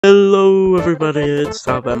Hello everybody, it's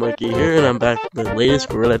Top Bat Monkey here, and I'm back with the latest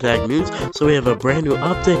Gorilla Tag news. So we have a brand new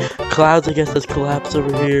update. Clouds, I guess, has collapsed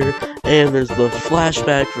over here, and there's the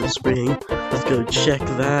flashback from spring. Let's go check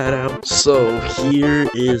that out. So here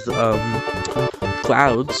is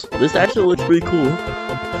Clouds. This actually looks pretty cool.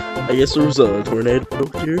 I guess there was a tornado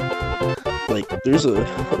here. Like, there's a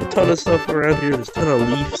ton of stuff around here. There's a ton of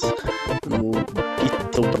leaves, and we'll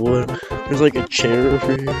get the wood. There's like a chair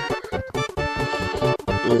over here.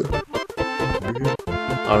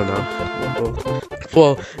 I don't know.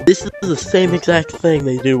 Well, this is the same exact thing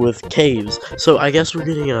they do with caves, so I guess we're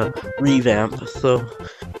getting a revamp. So,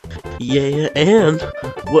 yeah, and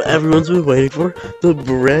what everyone's been waiting for, the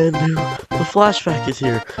flashback is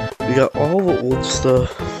here. We got all the old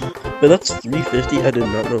stuff, but that's $350. I did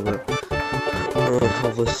not know that.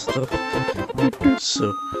 All this stuff.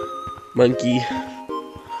 So, monkey.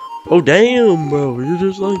 Oh damn, bro! You're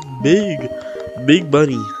just like big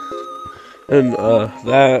bunny. And,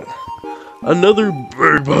 another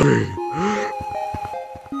bird bunny.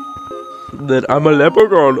 Then I'm a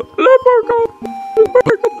leprechaun.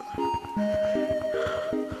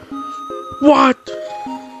 What?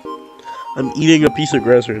 I'm eating a piece of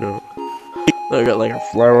grass right now. I got like a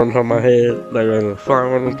flower on top of my head. I got a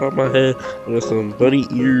flower on top of my head. I got some bunny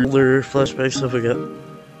ear flashback stuff. I got,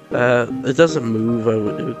 it doesn't move. It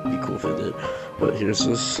would be cool if it did. But here's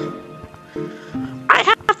this.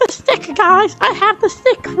 Stick, guys! I have the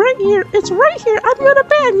stick right here! It's right here! I'm gonna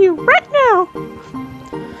ban you right now!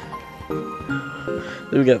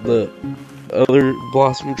 Then we got the other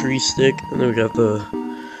blossom tree stick, and then we got the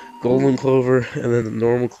golden clover, and then the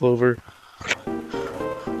normal clover.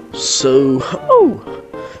 So,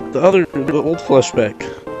 the old flashback.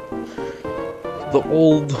 The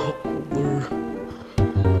older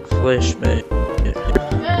flashback.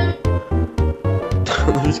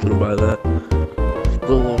 Who's gonna buy that?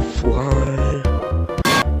 The little fly.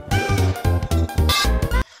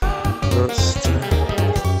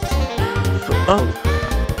 All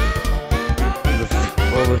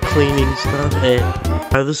the cleaning stuff. And I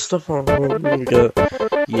have this stuff on. We got,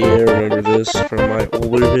 remember this from my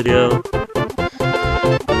older video. We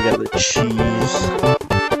got the cheese.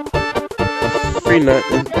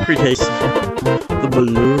 Pretty tasty. The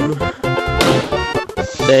balloon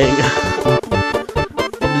thing.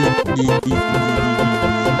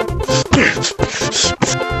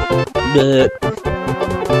 But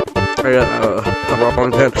I got a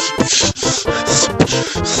wrong pen.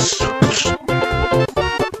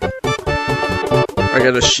 I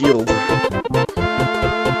got a shield.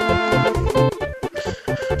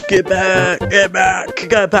 Get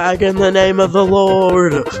back in the name of the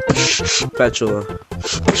Lord. Spatula.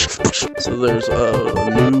 So there's a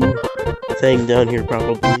new thing down here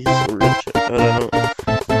probably. So we're gonna check that out.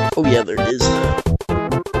 Oh yeah, there it is. What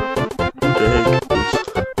the heck is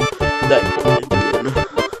that guy doing?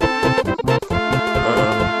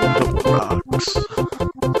 Rocks.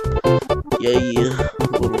 Yeah,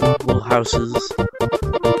 little houses.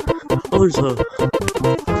 Oh, there's a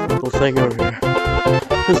little thing over here.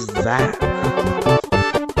 What is that?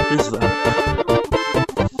 What is that?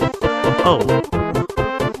 Oh.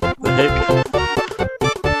 The heck?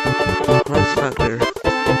 Why is that there?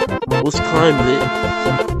 Let's climb it.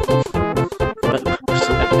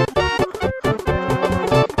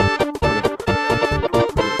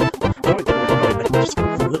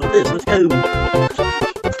 Let's go.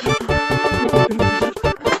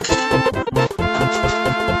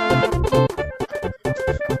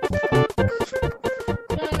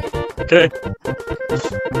 Okay.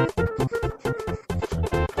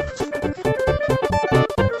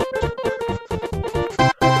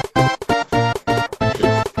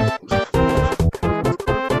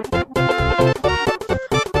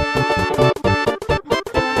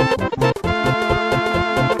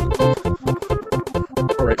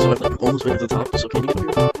 Alright, so I've like almost made it to the top, so can you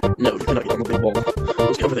get up here? No, you cannot get on the big wall.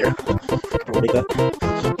 Let's get over there. I'll make that.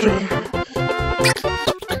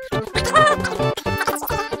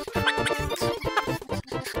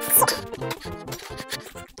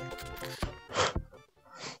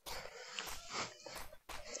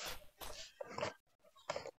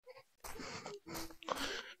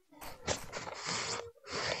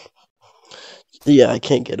 Yeah, I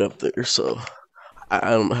can't get up there, so I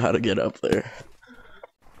don't know how to get up there.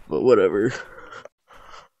 But whatever.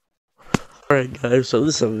 Alright guys, so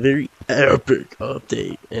this is a very epic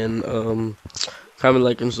update. And comment,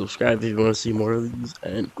 like, and subscribe if you want to see more of these.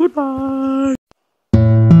 And goodbye!